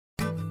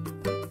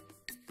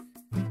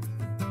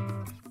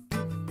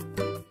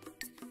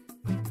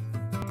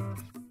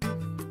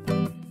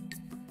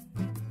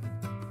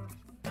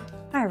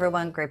Hi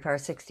everyone, Grey Power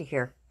 60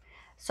 here.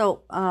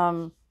 So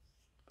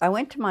I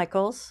went to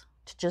Michael's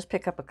to just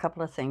pick up a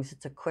couple of things.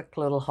 It's a quick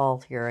little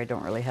haul here. I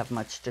don't really have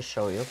much to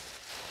show you.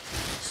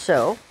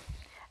 So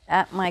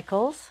at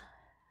Michael's,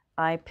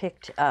 I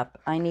picked up,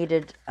 I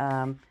needed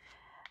a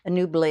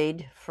new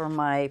blade for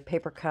my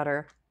paper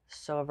cutter.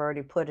 So I've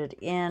already put it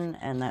in,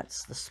 and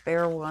that's the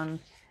spare one.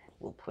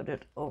 We'll put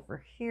it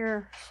over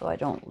here so I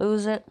don't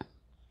lose it.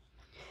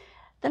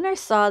 Then I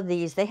saw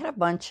these. They had a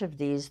bunch of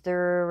these.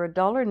 They're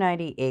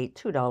 $1.98,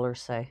 $2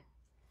 say.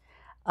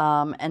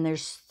 And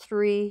there's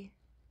three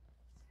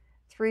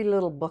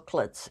little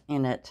booklets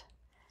in it.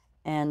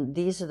 And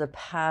these are the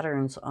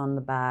patterns on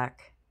the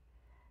back.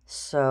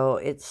 So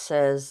it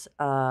says,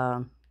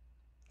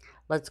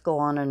 let's go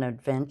on an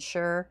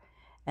adventure.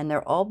 And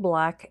they're all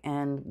black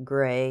and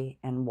gray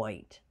and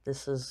white.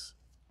 This is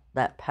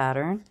that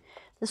pattern.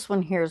 This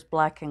one here is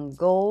black and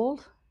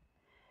gold.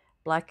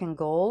 Black and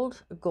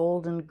gold,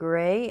 gold and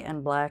gray,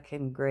 and black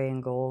and gray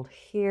and gold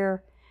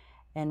here.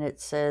 And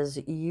it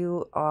says,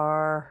 you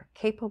are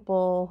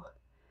capable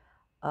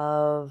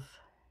of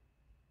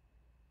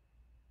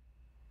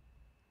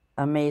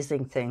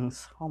amazing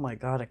things. Oh my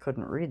God, I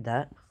couldn't read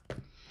that.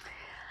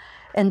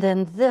 And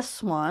then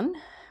this one,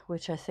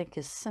 which I think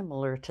is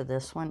similar to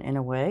this one in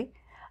a way.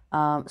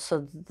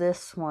 So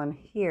this one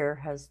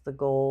here has the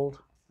gold.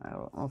 I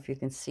don't know if you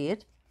can see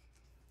it.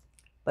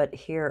 But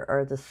here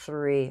are the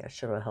three. I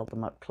should have held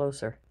them up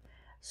closer.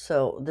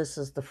 So this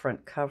is the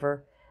front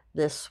cover.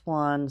 This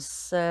one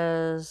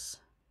says,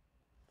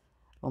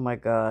 oh my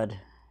God,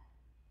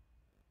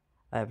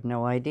 I have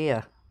no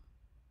idea.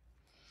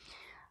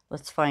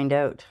 Let's find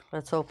out.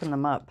 Let's open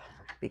them up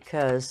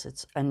because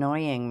it's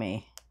annoying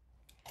me.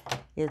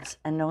 It's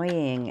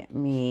annoying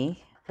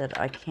me that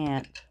I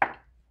can't,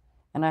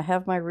 and I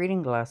have my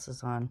reading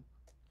glasses on.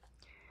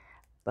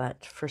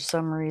 But for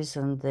some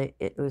reason,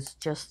 it was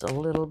just a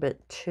little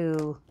bit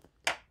too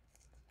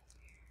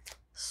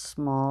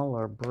small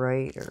or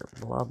bright or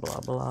blah,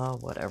 blah, blah,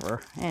 whatever.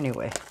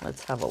 Anyway,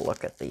 let's have a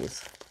look at these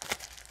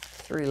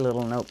three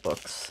little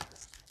notebooks.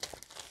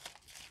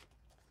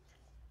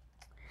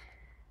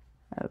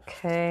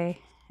 Okay,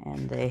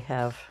 and they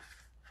have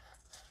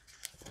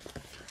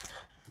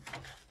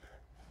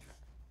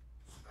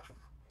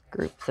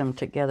grouped them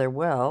together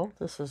well.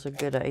 This is a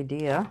good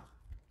idea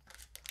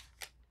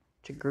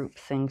to group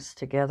things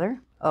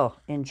together. Oh,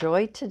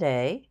 enjoy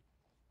today.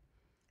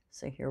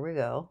 So here we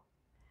go.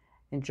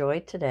 Enjoy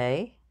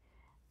today.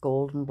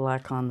 Gold and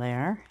black on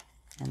there.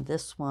 And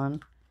this one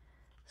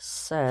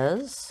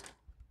says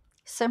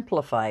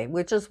simplify,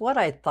 which is what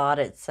I thought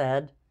it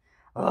said.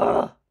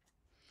 Ugh.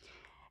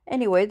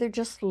 Anyway, they're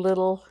just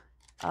little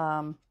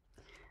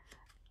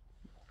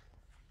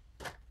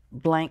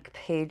blank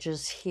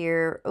pages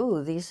here.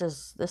 Oh, this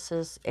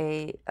is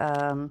a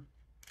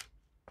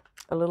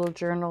little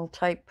journal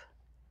type.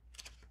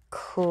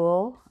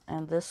 Cool.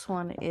 And this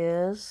one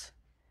is,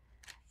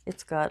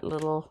 it's got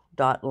little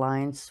dot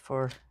lines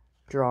for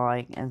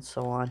drawing and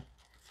so on.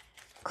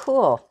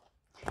 Cool.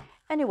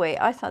 Anyway,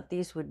 I thought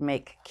these would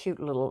make cute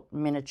little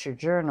miniature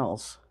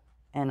journals,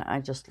 and I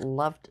just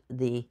loved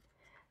the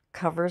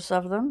covers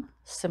of them.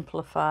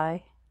 Simplify,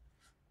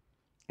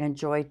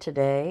 enjoy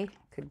today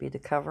could be the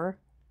cover.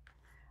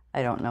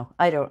 I don't know.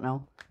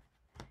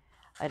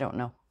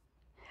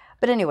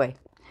 But anyway,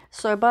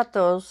 so I bought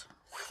those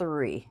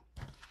three.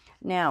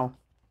 Now,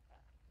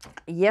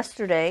 the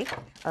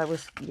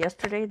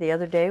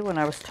other day when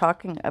I was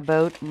talking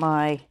about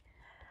my,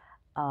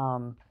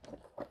 I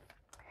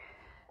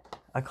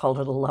called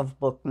it a love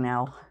book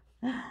now,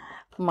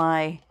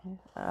 my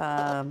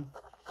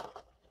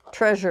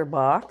treasure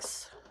book,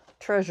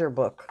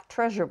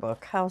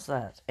 how's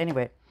that?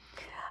 Anyway,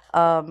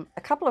 a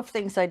couple of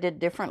things I did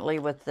differently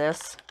with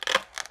this.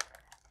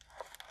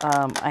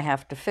 I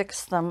have to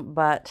fix them,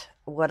 but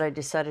what I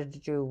decided to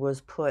do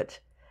was put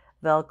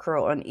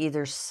Velcro on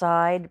either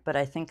side, but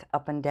I think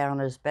up and down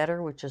is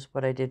better, which is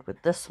what I did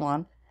with this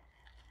one.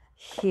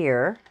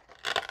 Here,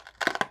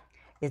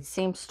 it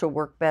seems to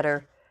work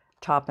better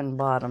top and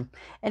bottom.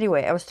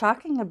 Anyway, I was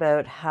talking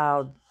about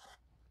how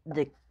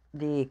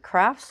the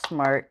Craft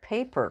Smart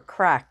paper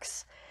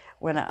cracks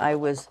when I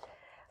was,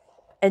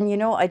 and you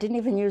know, I didn't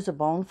even use a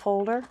bone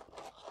folder.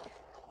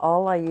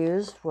 All I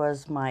used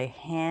was my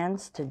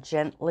hands to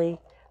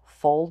gently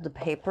fold the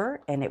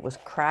paper, and it was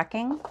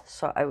cracking,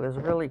 so I was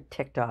really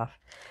ticked off.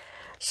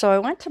 So I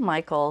went to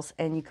Michael's,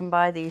 and you can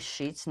buy these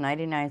sheets,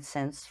 99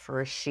 cents for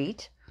a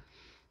sheet.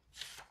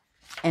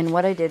 And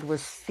what I did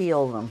was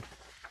feel them.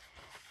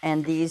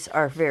 And these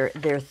are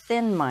they're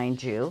thin,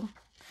 mind you,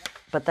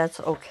 but that's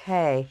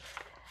okay.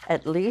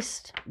 At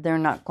least they're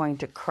not going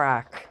to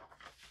crack.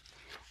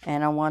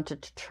 And I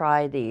wanted to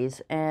try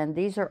these. And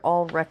these are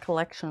all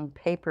Recollection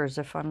papers,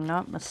 if I'm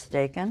not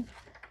mistaken.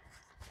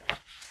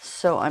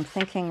 So I'm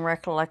thinking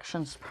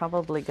Recollection's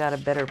probably got a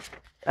better,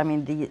 I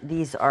mean,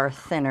 these are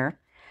thinner.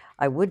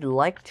 I would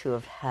like to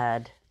have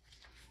had,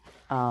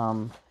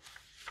 you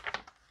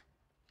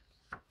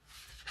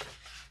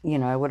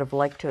know, I would have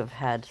liked to have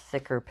had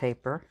thicker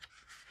paper.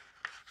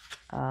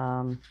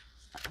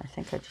 I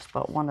think I just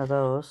bought one of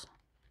those.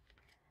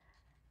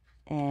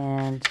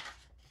 And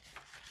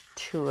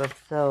 2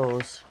 of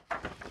those.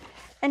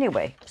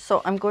 Anyway,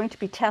 so I'm going to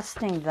be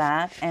testing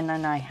that, and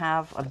then I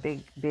have a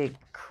big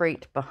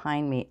crate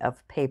behind me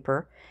of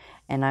paper,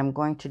 and I'm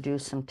going to do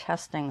some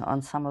testing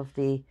on some of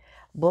the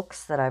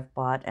books that I've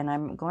bought, and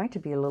I'm going to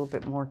be a little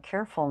bit more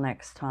careful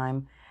next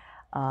time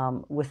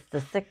with the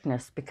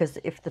thickness, because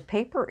if the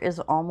paper is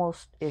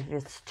almost, if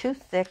it's too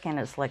thick and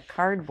it's like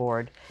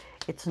cardboard,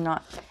 it's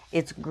not,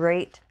 it's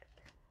great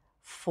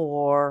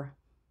for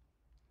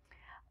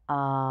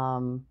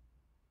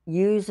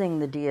using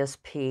the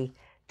DSP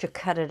to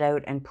cut it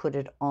out and put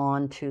it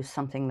onto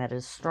something that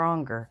is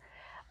stronger.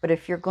 But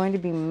if you're going to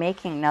be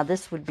making, now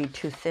this would be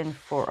too thin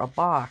for a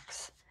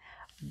box,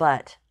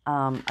 but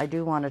I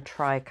do want to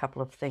try a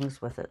couple of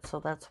things with it. So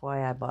that's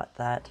why I bought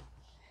that.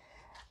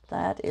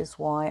 That is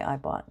why I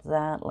bought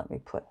that. Let me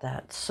put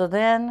that. So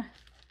then,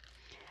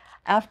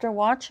 after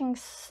watching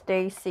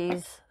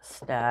Stacey's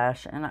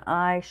stash, and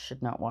I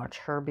should not watch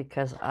her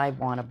because I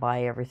want to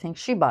buy everything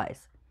she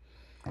buys.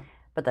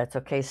 But that's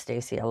okay,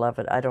 Stacey. I love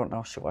it. I don't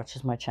know if she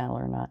watches my channel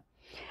or not.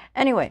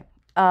 Anyway,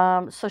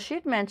 so she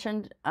had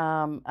mentioned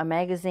a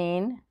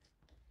magazine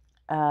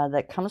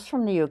that comes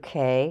from the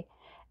UK,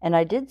 and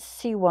I did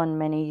see one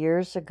many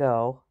years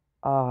ago,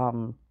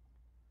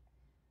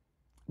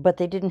 but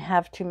they didn't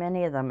have too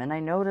many of them, and I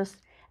noticed.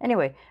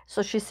 Anyway,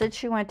 so she said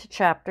she went to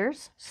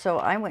Chapters, so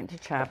I went to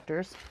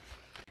Chapters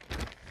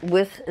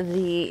with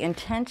the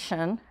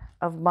intention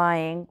of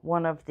buying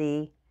one of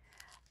the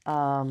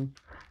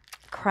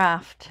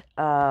craft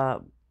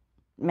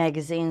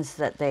magazines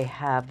that they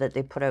have, that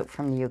they put out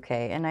from the UK,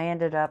 and I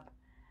ended up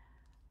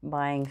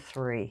buying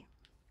 3.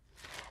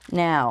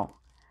 Now,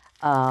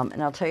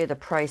 and I'll tell you the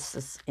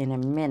prices in a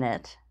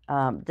minute.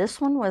 This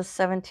one was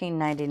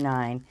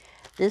 $17.99.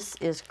 This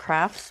is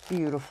Crafts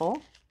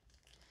Beautiful.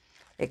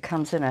 It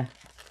comes in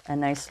a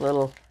nice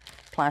little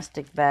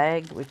plastic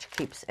bag, which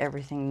keeps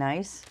everything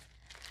nice.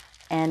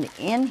 And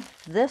in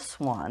this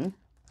one,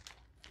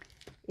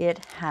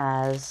 it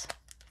has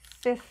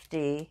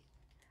 50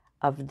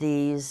 of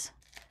these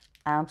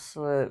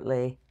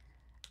absolutely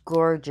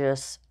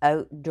gorgeous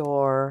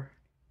outdoor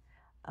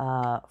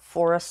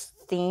forest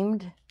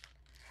themed,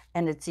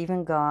 and it's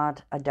even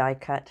got a die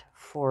cut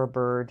for a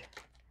bird,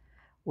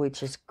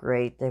 which is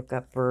great. They've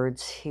got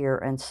birds here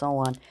and so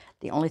on.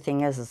 The only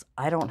thing is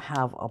I don't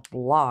have a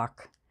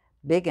block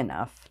big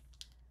enough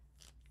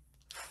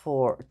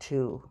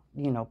to,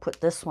 you know, put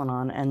this one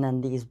on and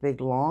then these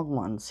big long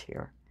ones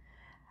here.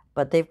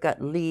 But they've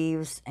got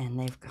leaves, and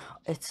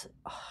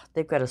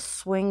they've got a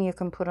swing you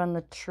can put on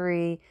the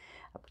tree,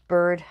 a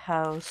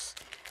birdhouse.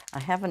 I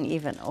haven't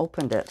even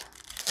opened it.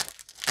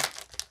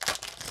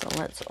 So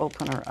let's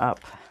open her up.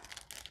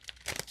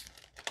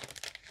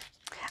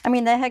 I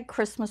mean, they had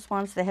Christmas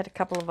ones. They had a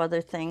couple of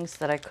other things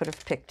that I could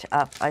have picked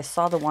up. I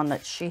saw the one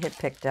that she had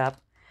picked up,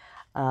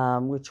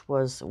 which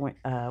was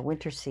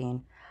Winter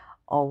Scene.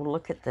 Oh,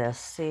 look at this.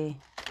 See?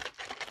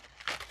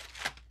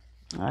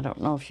 I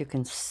don't know if you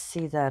can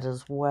see that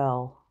as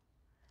well.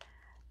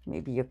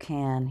 Maybe you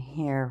can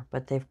here,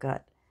 but they've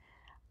got,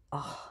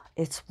 oh,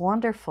 it's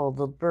wonderful.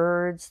 The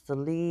birds, the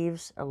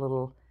leaves, a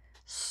little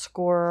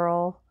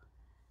squirrel.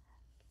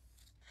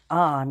 Oh,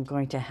 I'm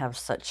going to have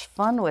such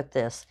fun with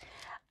this.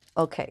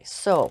 Okay,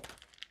 so,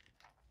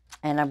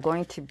 and I'm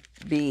going to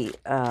be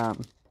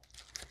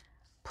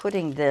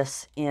putting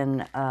this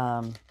in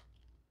a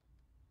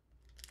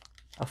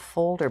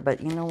folder,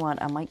 but you know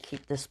what? I might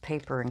keep this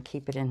paper and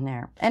keep it in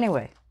there.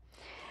 Anyway,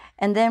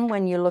 and then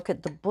when you look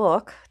at the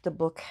book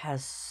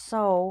has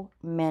so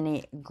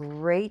many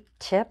great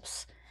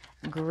tips,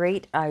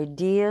 great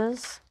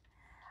ideas.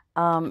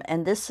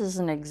 And this is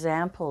an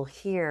example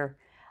here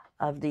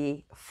of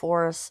the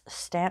forest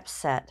stamp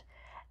set,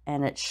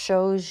 and it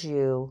shows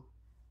you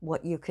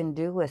what you can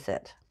do with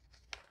it.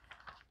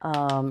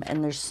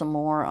 And there's some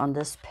more on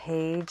this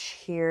page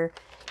here.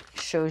 It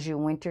shows you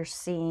winter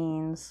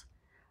scenes.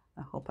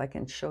 I hope I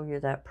can show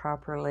you that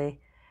properly.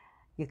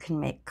 You can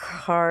make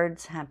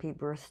cards, happy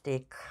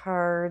birthday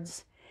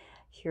cards.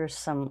 Here's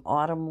some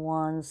autumn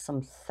ones,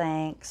 some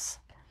thanks.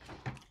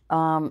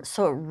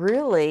 So it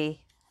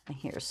really,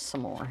 here's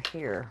some more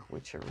here,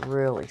 which are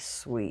really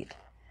sweet.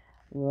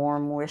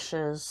 Warm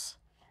wishes,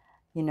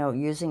 you know,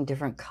 using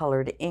different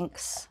colored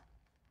inks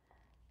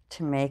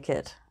to make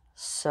it.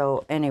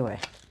 So anyway,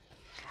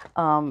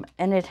 and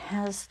it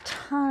has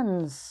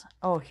tons.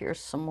 Oh, here's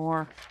some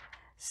more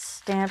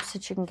stamps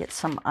that you can get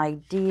some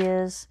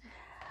ideas.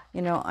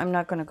 You know, I'm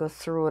not going to go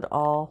through it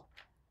all,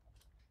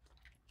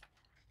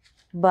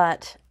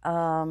 but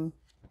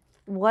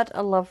what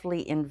a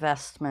lovely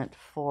investment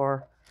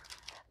for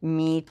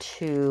me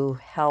to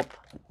help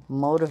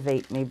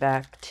motivate me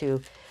back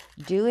to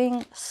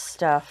doing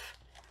stuff.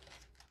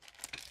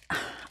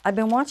 I've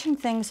been watching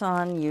things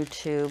on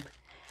YouTube,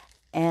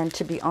 and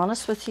to be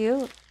honest with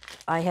you,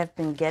 I have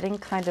been getting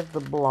kind of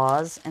the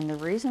blahs, and the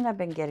reason I've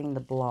been getting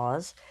the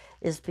blahs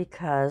is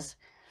because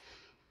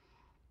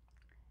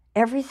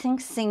everything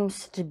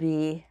seems to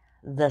be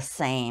the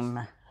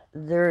same.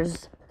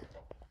 There's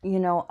you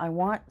know, I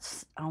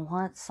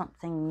want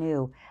something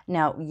new.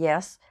 Now,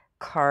 yes,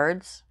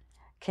 cards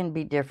can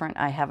be different.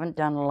 I haven't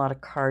done a lot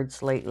of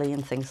cards lately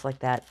and things like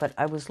that, but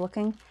I was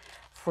looking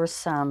for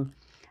some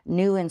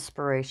new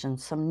inspiration,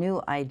 some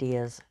new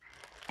ideas,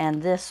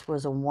 and this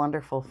was a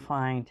wonderful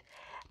find.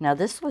 Now,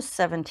 this was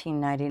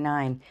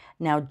 $17.99.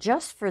 Now,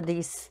 just for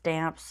these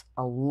stamps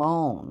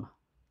alone,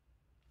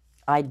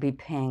 I'd be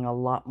paying a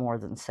lot more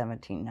than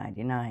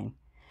 $17.99.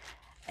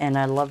 And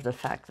I love the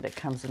fact that it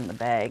comes in the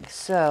bag.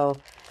 So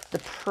the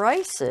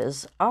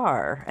prices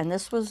are, and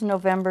this was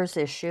November's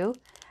issue.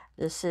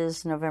 This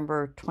is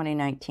November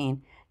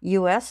 2019.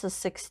 US is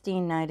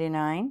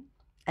 $16.99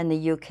 and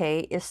the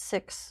UK is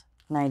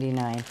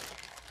 $6.99.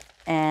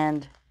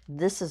 And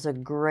this is a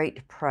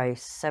great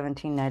price,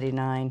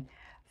 $17.99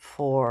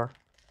 for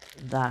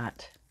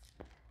that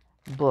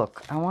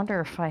book. I wonder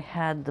if I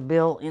had the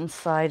bill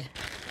inside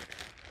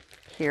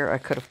here. I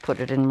could have put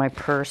it in my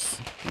purse.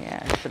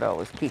 Yeah, I should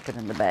always keep it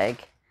in the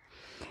bag.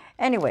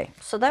 Anyway,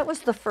 so that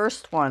was the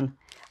first one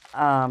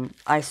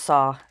I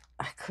saw.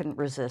 I couldn't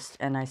resist,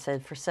 and I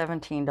said for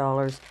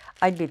 $17,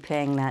 I'd be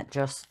paying that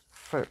just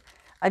for,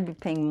 I'd be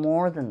paying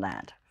more than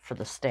that for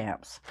the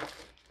stamps.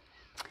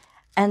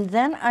 And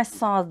then I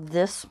saw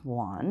this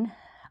one,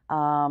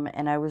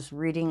 and I was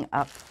reading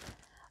up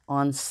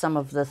on some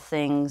of the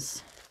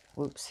things.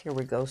 Whoops, here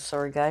we go.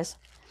 Sorry, guys.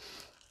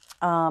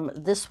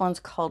 This one's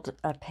called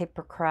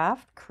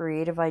Papercraft,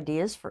 Creative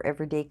Ideas for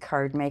Everyday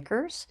Card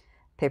Makers,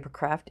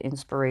 Papercraft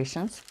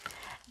Inspirations.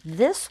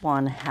 This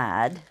one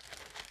had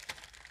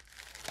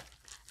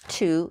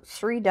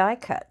 3 die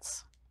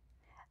cuts.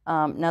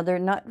 Now, they're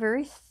not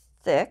very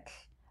thick,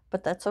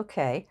 but that's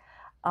okay.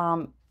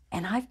 And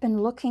I've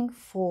been looking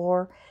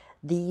for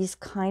these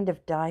kind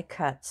of die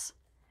cuts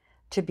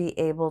to be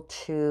able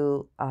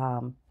to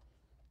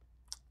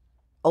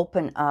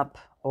open up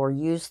or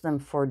use them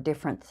for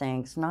different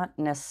things, not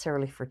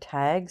necessarily for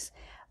tags,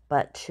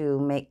 but to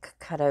make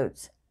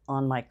cutouts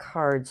on my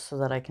cards so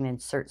that I can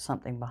insert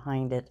something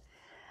behind it.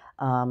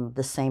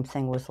 The same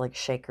thing with like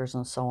shakers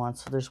and so on.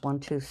 So there's 1,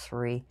 2,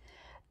 3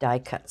 die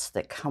cuts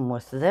that come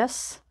with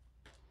this.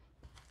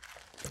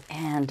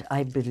 And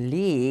I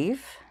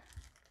believe,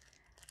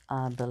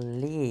 I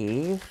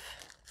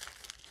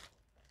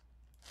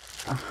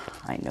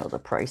know the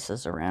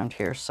prices around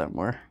here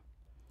somewhere.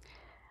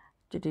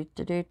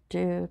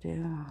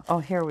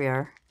 Oh, here we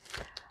are.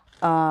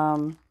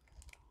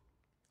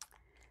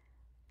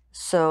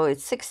 So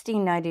it's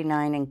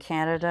 $16.99 in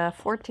Canada,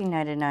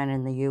 $14.99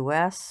 in the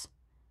US,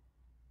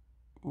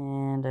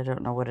 and I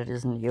don't know what it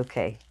is in the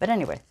UK. But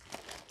anyway,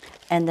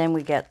 and then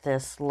we get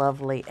this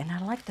lovely, and I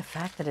like the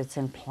fact that it's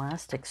in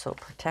plastic so it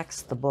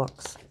protects the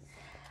books.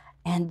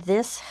 And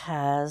this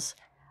has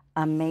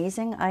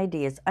amazing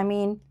ideas. I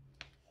mean,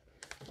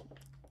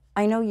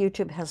 I know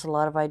YouTube has a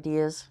lot of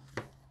ideas,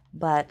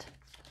 but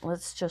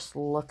let's just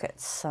look at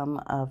some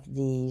of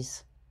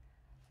these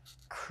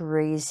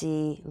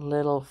crazy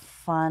little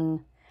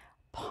fun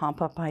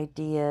pop-up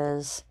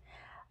ideas.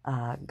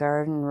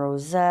 Garden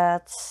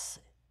rosettes,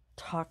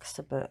 talks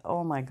about,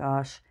 oh my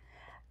gosh,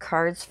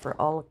 cards for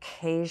all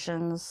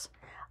occasions.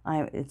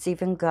 It's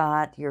even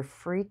got your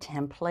free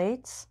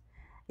templates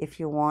if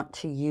you want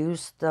to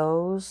use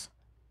those.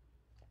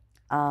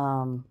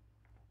 Talks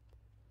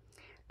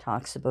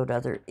about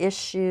other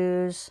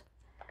issues.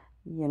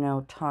 You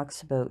know,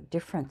 talks about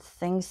different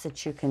things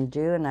that you can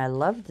do. And I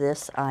love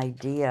this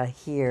idea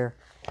here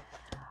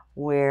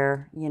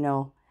where, you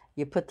know,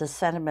 you put the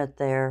sentiment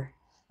there.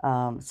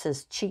 It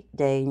says cheat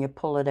day and you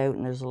pull it out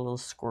and there's a little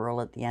squirrel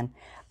at the end.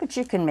 But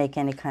you can make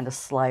any kind of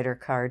slider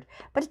card.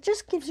 But it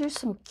just gives you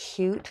some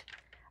cute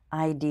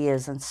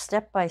ideas and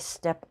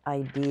step-by-step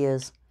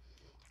ideas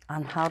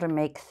on how to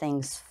make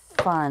things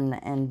fun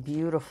and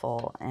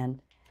beautiful.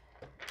 And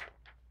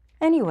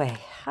anyway,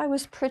 I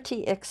was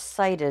pretty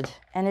excited,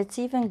 and it's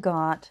even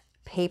got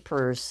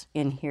papers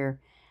in here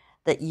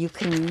that you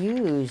can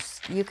use.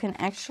 You can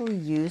actually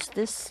use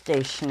this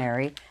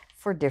stationery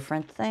for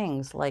different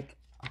things. Like,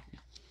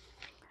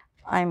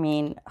 I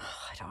mean,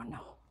 I don't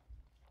know.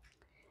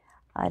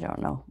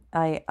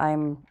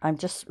 I'm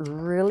just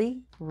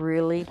really,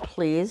 really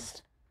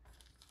pleased.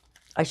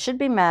 I should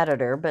be mad at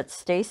her, but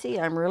Stacey,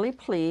 I'm really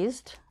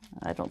pleased.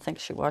 I don't think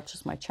she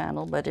watches my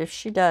channel, but if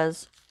she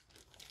does,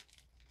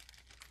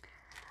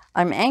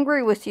 I'm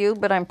angry with you,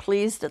 but I'm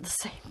pleased at the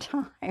same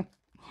time.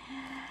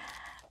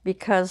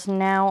 Because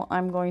now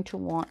I'm going to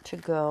want to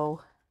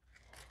go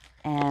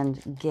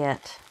and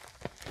get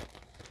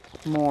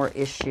more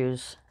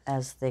issues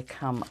as they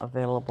come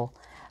available.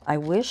 I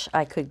wish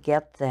I could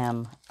get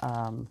them,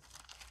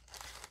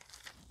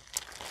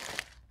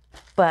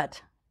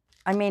 but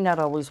I may not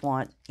always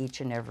want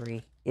each and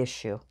every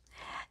issue.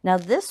 Now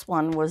this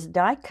one was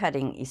die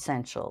cutting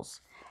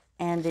essentials,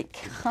 and it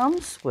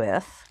comes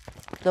with,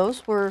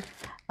 those were,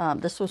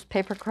 this was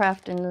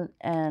Papercraft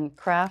and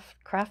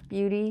Craft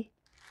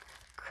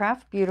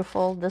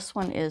Beautiful. This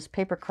one is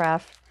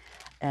Papercraft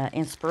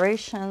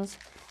Inspirations,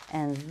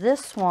 and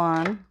this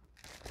one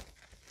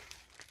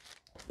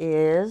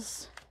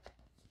is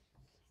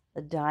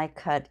the Die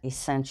Cut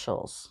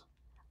Essentials.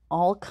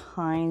 all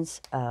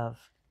kinds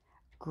of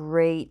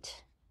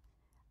great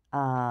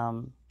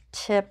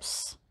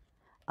tips,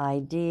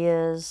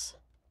 ideas.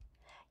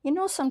 You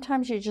know,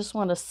 sometimes you just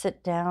want to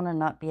sit down and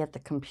not be at the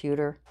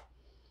computer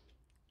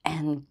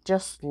and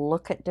just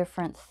look at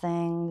different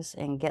things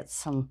and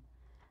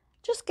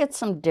just get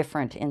some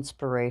different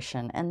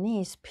inspiration. And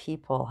these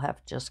people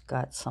have just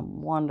got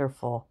some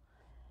wonderful,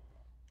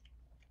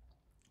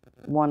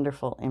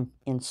 wonderful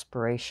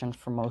inspiration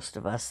for most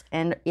of us.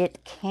 And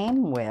it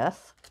came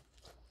with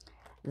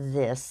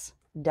this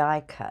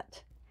die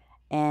cut.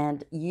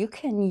 And you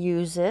can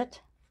use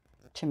it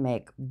to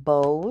make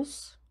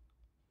bows,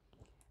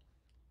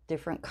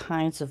 different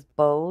kinds of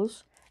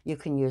bows. You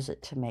can use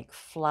it to make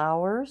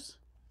flowers.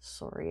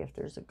 Sorry if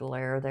there's a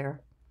glare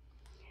there.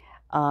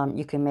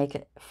 You can make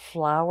it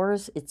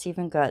flowers. It's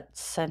even got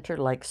center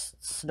like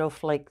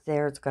snowflake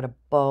there. It's got a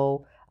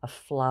bow, a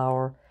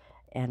flower,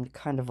 and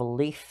kind of a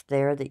leaf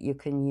there that you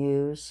can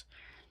use.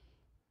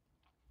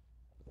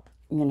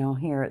 You know,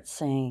 here it's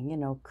saying, you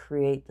know,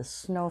 create the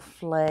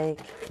snowflake.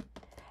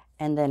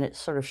 And then it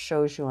sort of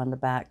shows you on the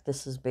back,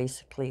 this is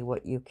basically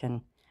what you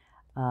can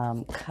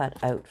cut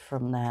out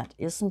from that.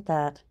 Isn't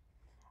that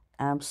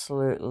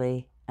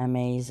absolutely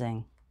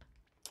amazing?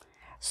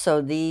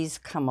 So these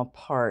come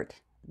apart.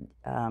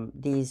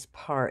 These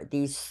 4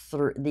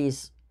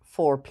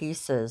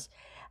 pieces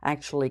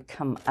actually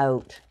come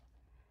out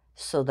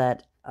so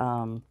that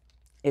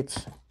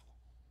it's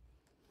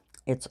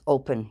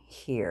open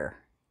here.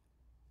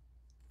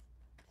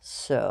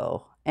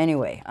 So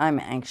anyway, I'm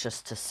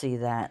anxious to see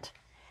that.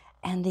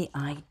 And the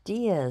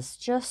ideas,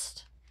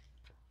 just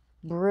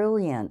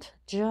brilliant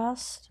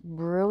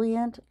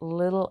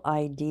little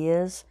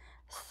ideas,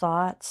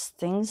 thoughts,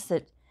 things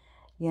that,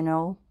 you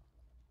know,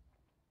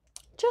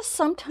 just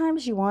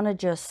sometimes you want to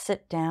just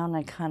sit down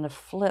and kind of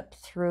flip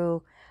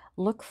through,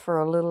 look for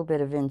a little bit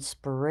of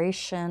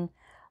inspiration,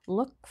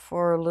 look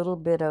for a little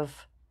bit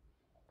of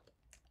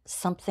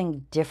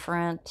something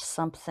different,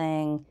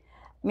 something,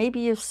 maybe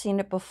you've seen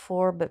it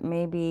before, but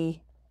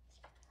maybe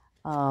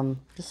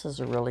this is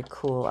a really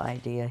cool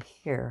idea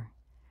here,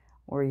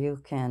 where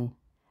you can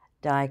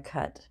die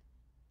cut,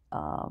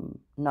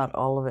 not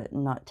all of it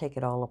and not take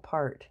it all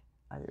apart.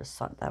 I just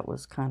thought that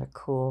was kind of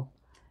cool.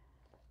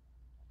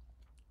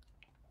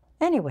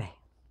 Anyway,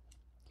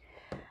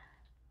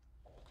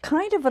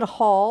 kind of a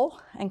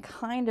haul and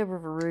kind of a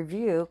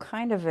review,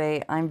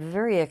 I'm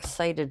very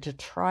excited to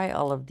try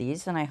all of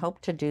these, and I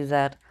hope to do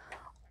that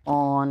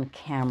on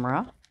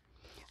camera.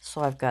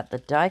 So I've got the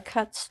die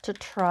cuts to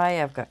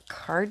try, I've got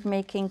card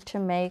making to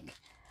make,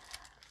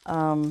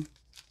 and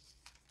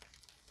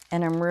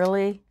I'm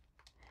really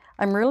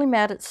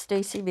mad at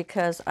Stacey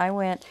because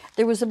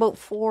there was about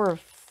 4,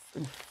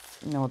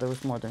 no, there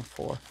was more than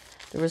 4.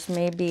 There was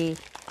maybe,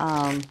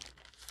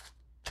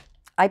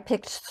 I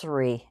picked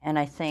 3, and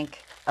I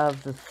think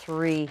of the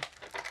three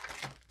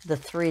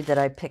that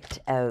I picked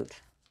out,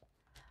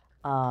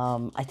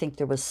 I think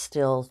there was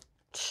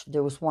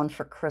one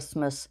for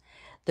Christmas.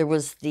 There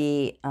was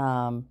the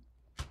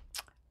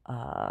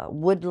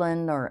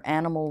woodland or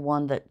animal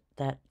one that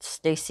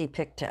Stacey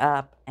picked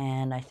up,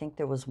 and I think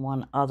there was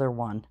one other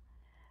one.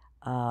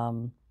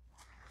 I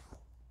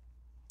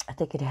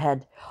think it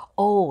had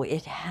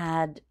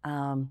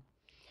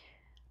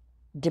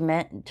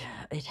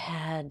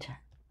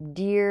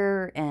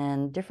deer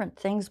and different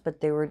things,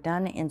 but they were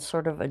done in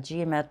sort of a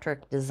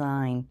geometric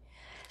design.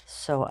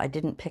 So I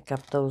didn't pick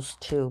up those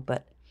 2,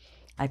 but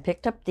I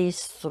picked up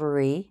these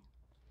 3.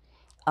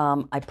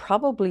 I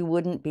probably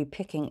wouldn't be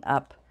picking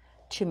up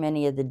too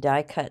many of the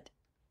die cut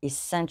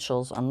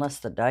essentials unless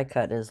the die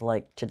cut is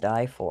like to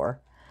die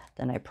for.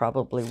 Then I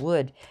probably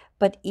would.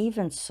 But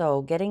even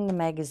so, getting the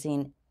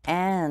magazine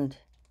and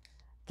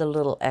the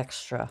little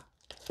extra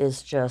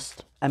is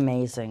just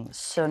amazing.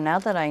 So now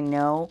that I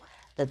know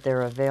that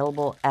they're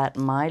available at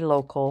my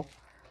local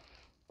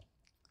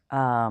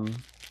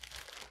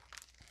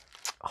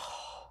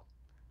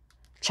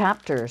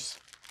chapters,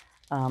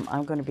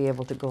 I'm going to be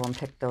able to go and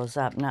pick those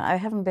up. Now, I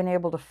haven't been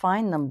able to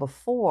find them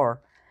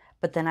before,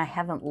 but then I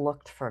haven't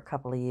looked for a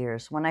couple of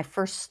years. When I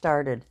first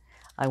started,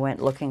 I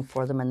went looking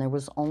for them, and there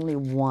was only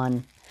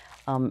one,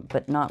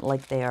 but not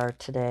like they are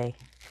today.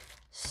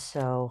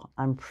 So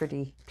I'm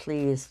pretty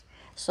pleased.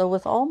 So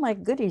with all my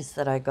goodies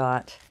that I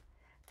got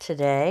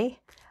today,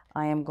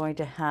 I am going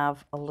to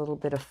have a little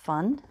bit of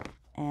fun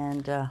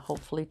and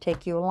hopefully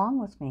take you along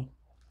with me.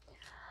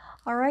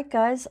 All right,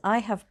 guys, I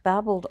have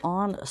babbled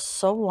on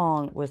so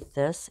long with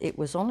this. It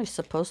was only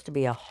supposed to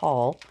be a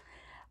haul,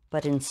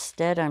 but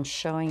instead I'm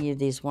showing you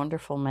these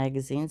wonderful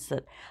magazines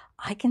that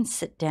I can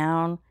sit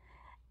down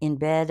in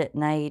bed at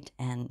night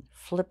and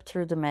flip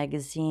through the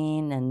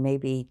magazine and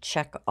maybe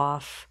check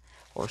off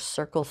or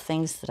circle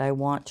things that I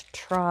want to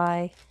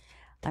try.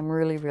 I'm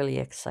really, really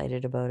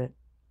excited about it.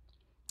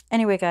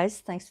 Anyway, guys,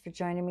 thanks for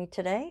joining me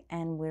today,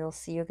 and we'll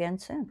see you again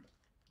soon.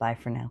 Bye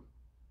for now.